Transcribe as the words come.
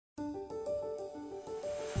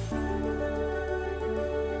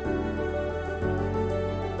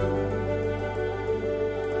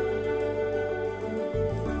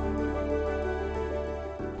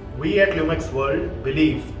We at Lumax World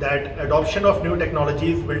believe that adoption of new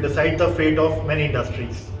technologies will decide the fate of many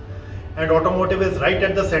industries. And automotive is right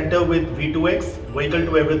at the center with V2X, Vehicle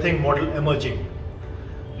to Everything model emerging.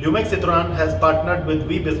 Lumax Citroën has partnered with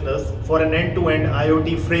V-Business for an end-to-end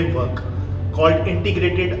IoT framework called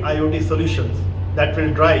Integrated IoT Solutions that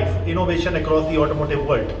will drive innovation across the automotive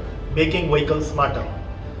world, making vehicles smarter,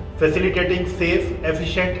 facilitating safe,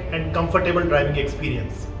 efficient and comfortable driving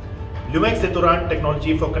experience. Lumax Citroën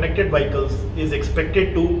technology for connected vehicles is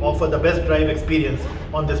expected to offer the best drive experience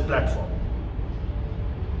on this platform.